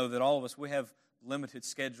 And I know that all of us, we have limited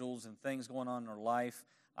schedules and things going on in our life.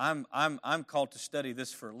 I'm called to study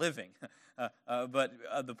this for a living. But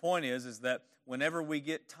the point is that whenever we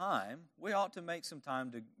get time, we ought to make some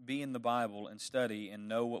time to be in the Bible and study and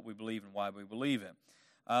know what we believe and why we believe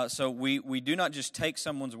it. So we do not just take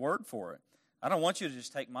someone's word for it. I don't want you to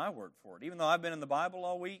just take my word for it. Even though I've been in the Bible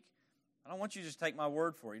all week, I don't want you to just take my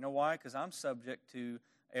word for it. You know why? Because I'm subject to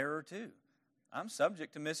error too. I'm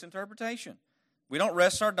subject to misinterpretation. We don't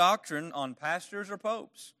rest our doctrine on pastors or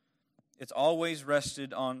popes. It's always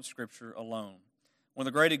rested on Scripture alone. One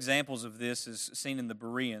of the great examples of this is seen in the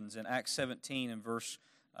Bereans in Acts 17 and verse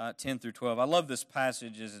 10 through 12. I love this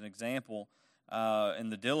passage as an example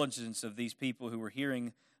in the diligence of these people who were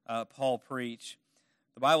hearing Paul preach.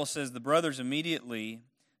 The Bible says, the brothers immediately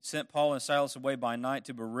sent Paul and Silas away by night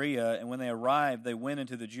to Berea, and when they arrived, they went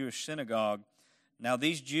into the Jewish synagogue. Now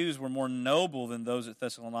these Jews were more noble than those at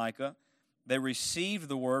Thessalonica. They received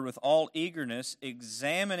the word with all eagerness,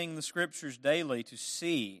 examining the Scriptures daily to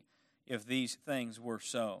see if these things were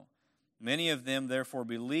so. Many of them therefore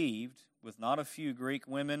believed, with not a few Greek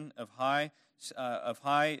women of high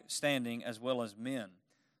standing as well as men.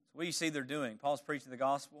 So what do you see they're doing? Paul's preaching the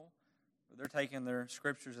gospel, but they're taking their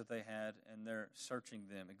Scriptures that they had and they're searching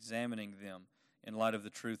them, examining them in light of the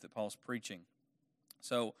truth that Paul's preaching.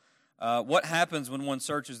 So what happens when one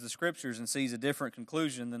searches the Scriptures and sees a different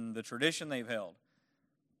conclusion than the tradition they've held?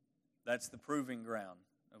 That's the proving ground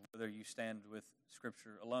of whether you stand with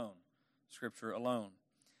Scripture alone. Scripture alone.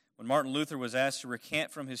 When Martin Luther was asked to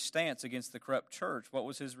recant from his stance against the corrupt church, what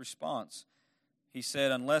was his response? He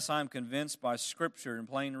said, unless I am convinced by Scripture and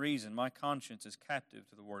plain reason, my conscience is captive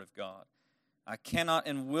to the Word of God. I cannot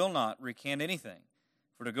and will not recant anything.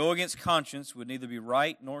 For to go against conscience would neither be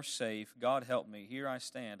right nor safe. God help me. Here I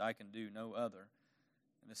stand. I can do no other.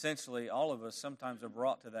 And essentially, all of us sometimes are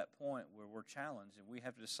brought to that point where we're challenged and we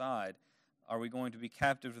have to decide, are we going to be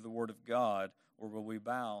captive to the Word of God, or will we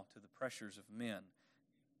bow to the pressures of men?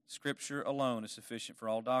 Scripture alone is sufficient for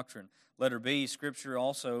all doctrine. Letter B, Scripture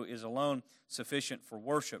also is alone sufficient for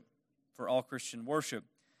worship, for all Christian worship.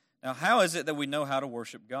 Now, how is it that we know how to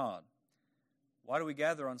worship God? Why do we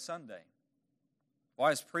gather on Sunday?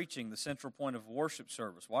 Why is preaching the central point of worship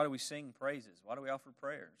service? Why do we sing praises? Why do we offer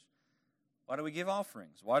prayers? Why do we give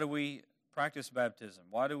offerings? Why do we practice baptism?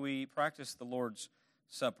 Why do we practice the Lord's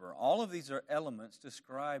Supper. All of these are elements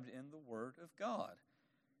described in the Word of God.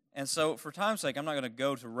 And so, for time's sake, I'm not going to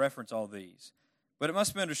go to reference all these. But it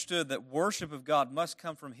must be understood that worship of God must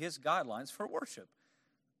come from His guidelines for worship.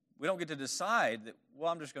 We don't get to decide that,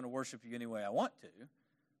 well, I'm just going to worship you any way I want to.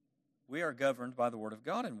 We are governed by the Word of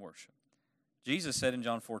God in worship. Jesus said in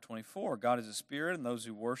John 4:24, God is a spirit, and those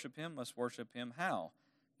who worship Him must worship Him how?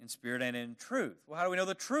 In spirit and in truth. Well, how do we know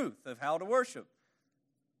the truth of how to worship?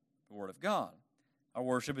 The Word of God. Our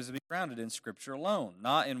worship is to be grounded in Scripture alone,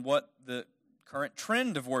 not in what the current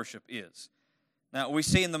trend of worship is. Now, we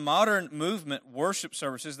see in the modern movement worship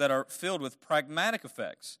services that are filled with pragmatic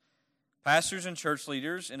effects. Pastors and church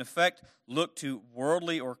leaders, in effect, look to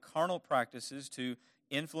worldly or carnal practices to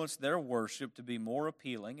influence their worship to be more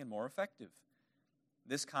appealing and more effective.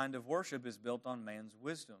 This kind of worship is built on man's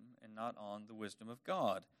wisdom and not on the wisdom of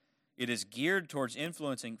God. It is geared towards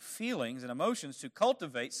influencing feelings and emotions to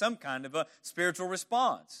cultivate some kind of a spiritual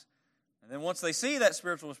response. And then once they see that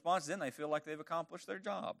spiritual response, then they feel like they've accomplished their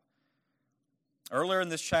job. Earlier in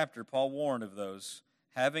this chapter, Paul warned of those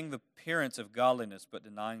having the appearance of godliness but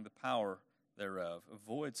denying the power thereof.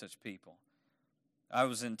 Avoid such people. I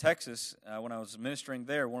was in Texas when I was ministering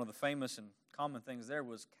there. One of the famous and common things there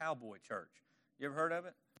was Cowboy Church. You ever heard of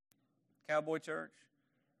it? Cowboy Church?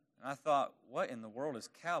 And I thought, what in the world is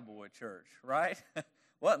Cowboy Church, right?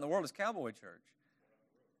 What in the world is Cowboy Church?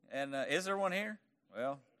 And is there one here?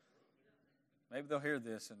 Well, maybe they'll hear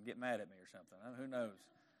this and get mad at me or something. Who knows?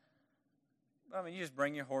 I mean, you just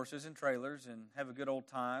bring your horses and trailers and have a good old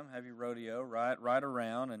time, have your rodeo, ride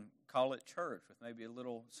around, and call it church with maybe a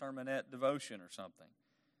little sermonette devotion or something.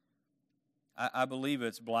 I believe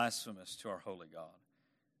it's blasphemous to our holy God.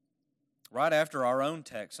 Right after our own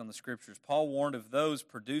text on the Scriptures, Paul warned of those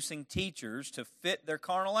producing teachers to fit their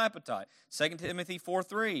carnal appetite. 2 Timothy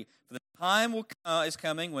 4:3, for the time is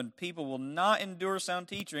coming when people will not endure sound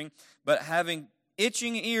teaching, but having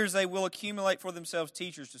itching ears, they will accumulate for themselves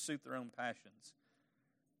teachers to suit their own passions.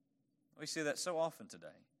 We see that so often today.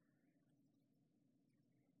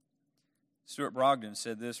 Stuart Brogden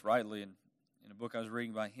said this rightly in a book I was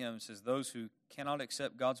reading by him. It says, those who cannot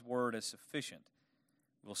accept God's word as sufficient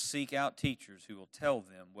will seek out teachers who will tell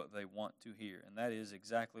them what they want to hear. And that is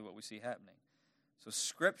exactly what we see happening. So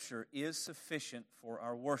Scripture is sufficient for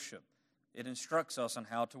our worship. It instructs us on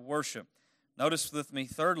how to worship. Notice with me,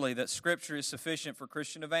 thirdly, that Scripture is sufficient for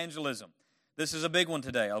Christian evangelism. This is a big one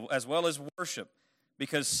today, as well as worship,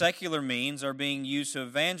 because secular means are being used to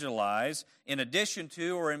evangelize in addition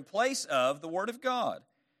to or in place of the Word of God.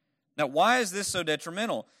 Now, why is this so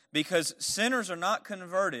detrimental? Because sinners are not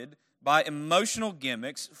converted by emotional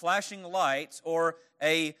gimmicks, flashing lights, or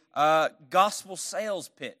a gospel sales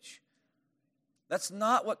pitch. That's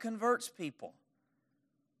not what converts people.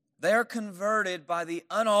 They are converted by the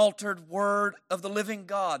unaltered word of the living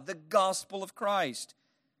God, the gospel of Christ.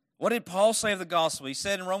 What did Paul say of the gospel? He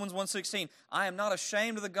said in Romans 1:16, I am not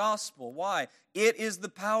ashamed of the gospel. Why? It is the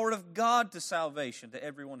power of God to salvation to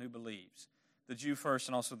everyone who believes, the Jew first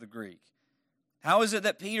and also the Greek. How is it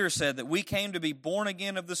that Peter said that we came to be born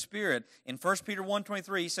again of the Spirit? In 1 Peter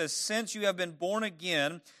 1:23, he says, since you have been born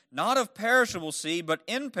again, not of perishable seed, but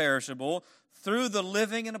imperishable, through the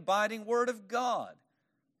living and abiding word of God.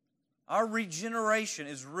 Our regeneration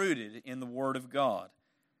is rooted in the Word of God.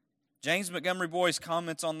 James Montgomery Boyce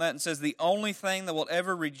comments on that and says, the only thing that will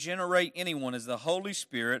ever regenerate anyone is the Holy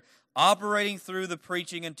Spirit operating through the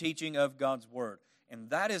preaching and teaching of God's Word. And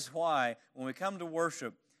that is why when we come to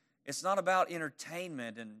worship, it's not about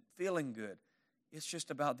entertainment and feeling good. It's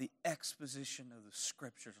just about the exposition of the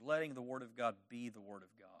Scriptures, letting the Word of God be the Word of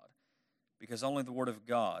God. Because only the Word of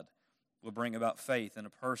God will bring about faith in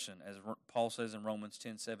a person. As Paul says in Romans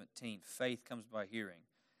 10:17, faith comes by hearing,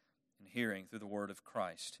 and hearing through the word of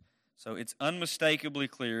Christ. So it's unmistakably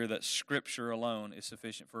clear that Scripture alone is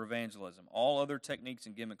sufficient for evangelism. All other techniques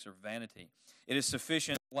and gimmicks are vanity. It is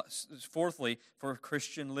sufficient, fourthly, for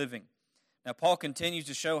Christian living. Now, Paul continues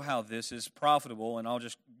to show how this is profitable, and I'll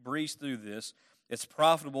just breeze through this. It's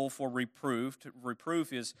profitable for reproof.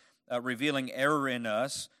 Reproof is revealing error in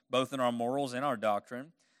us, both in our morals and our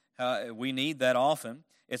doctrine. We need that often.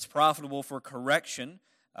 It's profitable for correction.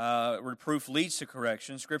 Reproof leads to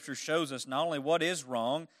correction. Scripture shows us not only what is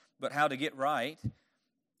wrong, but how to get right.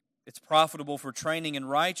 It's profitable for training in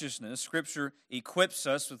righteousness. Scripture equips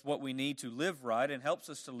us with what we need to live right and helps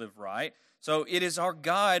us to live right. So it is our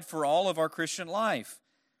guide for all of our Christian life.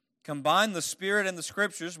 Combine the Spirit and the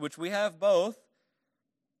Scriptures, which we have both,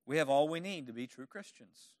 we have all we need to be true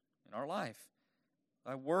Christians in our life.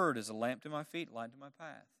 Thy word is a lamp to my feet, light to my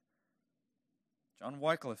path. John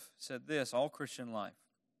Wycliffe said this, all Christian life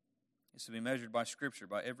is to be measured by Scripture,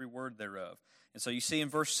 by every word thereof. And so you see in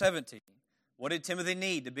verse 17, what did Timothy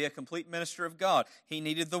need to be a complete minister of God? He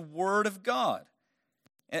needed the Word of God.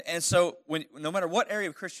 And so no matter what area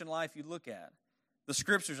of Christian life you look at, the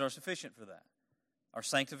Scriptures are sufficient for that. Our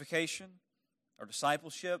sanctification, our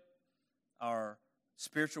discipleship, our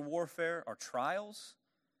spiritual warfare, our trials,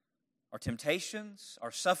 our temptations,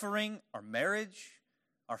 our suffering, our marriage,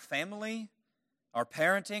 our family, our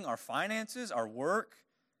parenting, our finances, our work,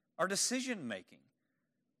 our decision-making.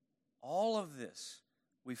 All of this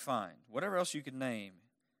we find. Whatever else you could name,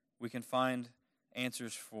 we can find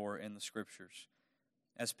answers for in the Scriptures.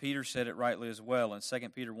 As Peter said it rightly as well in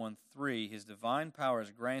 2 Peter 1:3, His divine power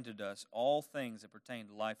has granted us all things that pertain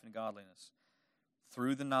to life and godliness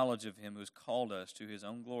through the knowledge of Him who has called us to His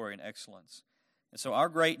own glory and excellence. And so our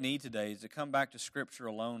great need today is to come back to Scripture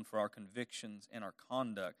alone for our convictions and our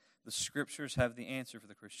conduct. The Scriptures have the answer for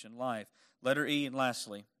the Christian life. Letter E, and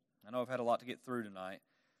lastly, I know I've had a lot to get through tonight.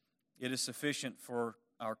 It is sufficient for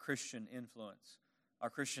our Christian influence. Our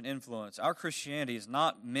Christian influence. Our Christianity is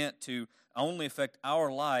not meant to only affect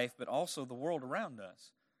our life, but also the world around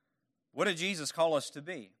us. What did Jesus call us to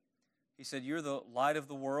be? He said, you're the light of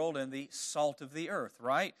the world and the salt of the earth,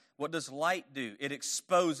 right? What does light do? It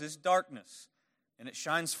exposes darkness, and it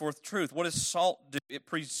shines forth truth. What does salt do? It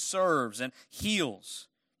preserves and heals.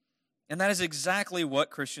 And that is exactly what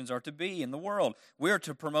Christians are to be in the world. We are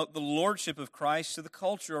to promote the lordship of Christ to the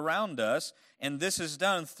culture around us, and this is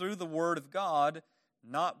done through the Word of God,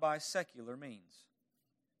 not by secular means.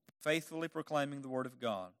 Faithfully proclaiming the Word of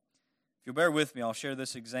God. If you'll bear with me, I'll share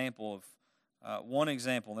this example of one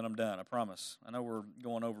example, then I'm done, I promise. I know we're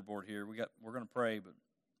going overboard here. We're going to pray, but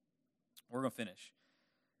we're going to finish.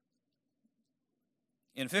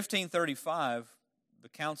 In 1535, the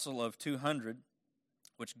Council of 200,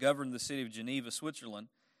 which governed the city of Geneva, Switzerland,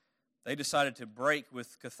 they decided to break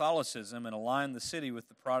with Catholicism and align the city with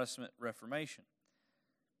the Protestant Reformation.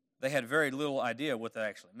 They had very little idea what that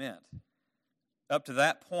actually meant. Up to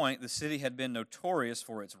that point, the city had been notorious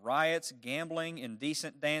for its riots, gambling,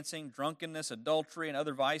 indecent dancing, drunkenness, adultery, and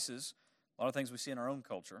other vices, a lot of things we see in our own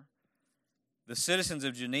culture. The citizens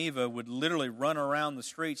of Geneva would literally run around the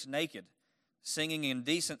streets naked, singing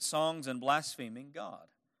indecent songs and blaspheming God.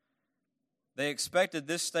 They expected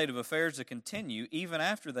this state of affairs to continue even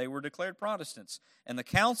after they were declared Protestants, and the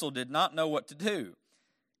council did not know what to do.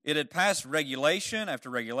 It had passed regulation after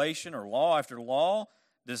regulation or law after law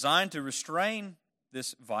designed to restrain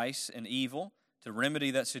this vice and evil, to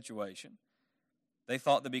remedy that situation. They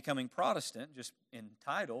thought that becoming Protestant, just in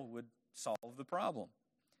title, would solve the problem.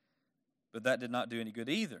 But that did not do any good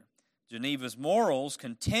either. Geneva's morals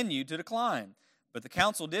continued to decline, but the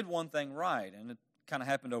council did one thing right, and it kind of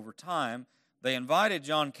happened over time. They invited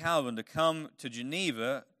John Calvin to come to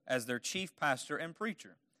Geneva as their chief pastor and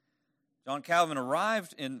preacher. John Calvin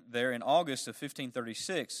arrived there in August of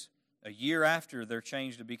 1536, a year after their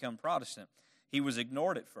change to become Protestant. He was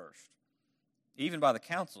ignored at first, even by the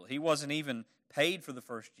council. He wasn't even paid for the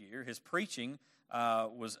first year. His preaching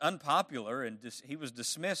was unpopular, and he was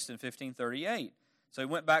dismissed in 1538. So he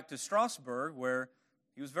went back to Strasbourg, where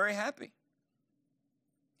he was very happy.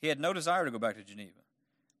 He had no desire to go back to Geneva.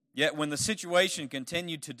 Yet when the situation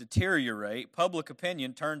continued to deteriorate, public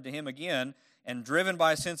opinion turned to him again, and driven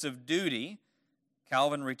by a sense of duty,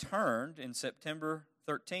 Calvin returned in September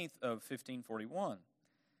 13th of 1541.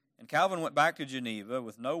 And Calvin went back to Geneva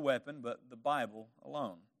with no weapon but the Bible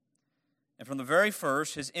alone. And from the very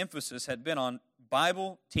first, his emphasis had been on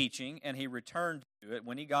Bible teaching, and he returned to it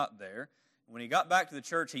when he got there. When he got back to the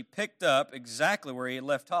church, he picked up exactly where he had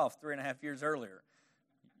left off 3.5 years earlier.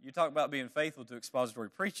 You talk about being faithful to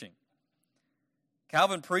expository preaching.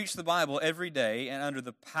 Calvin preached the Bible every day, and under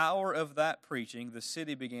the power of that preaching, the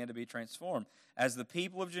city began to be transformed. As the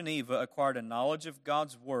people of Geneva acquired a knowledge of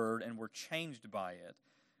God's Word and were changed by it,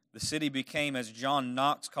 the city became, as John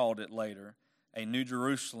Knox called it later, a New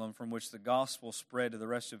Jerusalem from which the gospel spread to the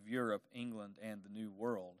rest of Europe, England, and the New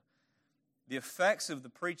World. The effects of the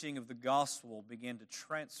preaching of the gospel began to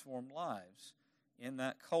transform lives in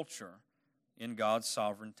that culture in God's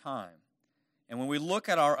sovereign time. And when we look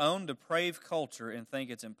at our own depraved culture and think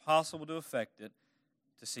it's impossible to affect it,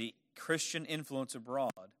 to see Christian influence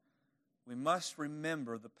abroad, we must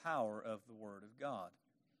remember the power of the Word of God.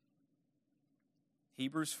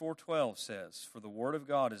 Hebrews 4:12 says, "For the Word of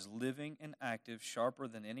God is living and active, sharper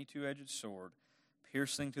than any two-edged sword,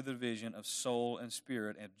 piercing to the division of soul and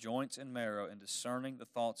spirit, and of joints and marrow, and discerning the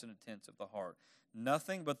thoughts and intents of the heart.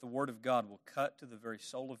 Nothing but the Word of God will cut to the very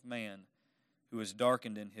soul of man who is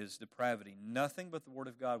darkened in his depravity. Nothing but the Word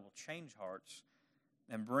of God will change hearts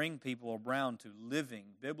and bring people around to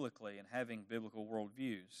living biblically and having biblical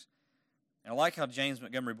worldviews. And I like how James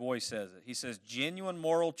Montgomery Boyce says it. He says, genuine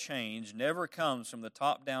moral change never comes from the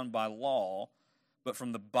top down by law, but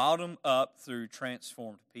from the bottom up through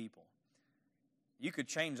transformed people. You could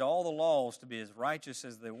change all the laws to be as righteous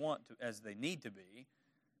as they want to, as they need to be,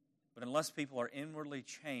 but unless people are inwardly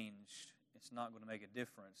changed, it's not going to make a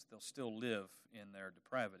difference. They'll still live in their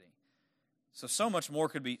depravity. So much more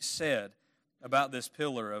could be said about this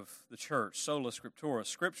pillar of the church, sola scriptura.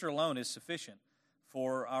 Scripture alone is sufficient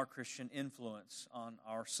for our Christian influence on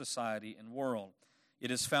our society and world.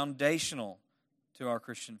 It is foundational to our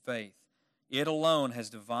Christian faith. It alone has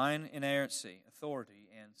divine inerrancy, authority,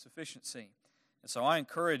 and sufficiency. And so I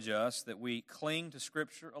encourage us that we cling to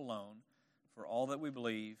Scripture alone for all that we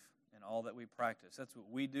believe and all that we practice. That's what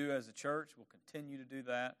we do as a church. We'll continue to do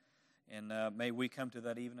that. And may we come to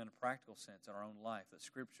that even in a practical sense in our own life, that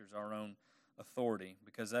Scripture is our own authority,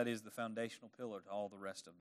 because that is the foundational pillar to all the rest of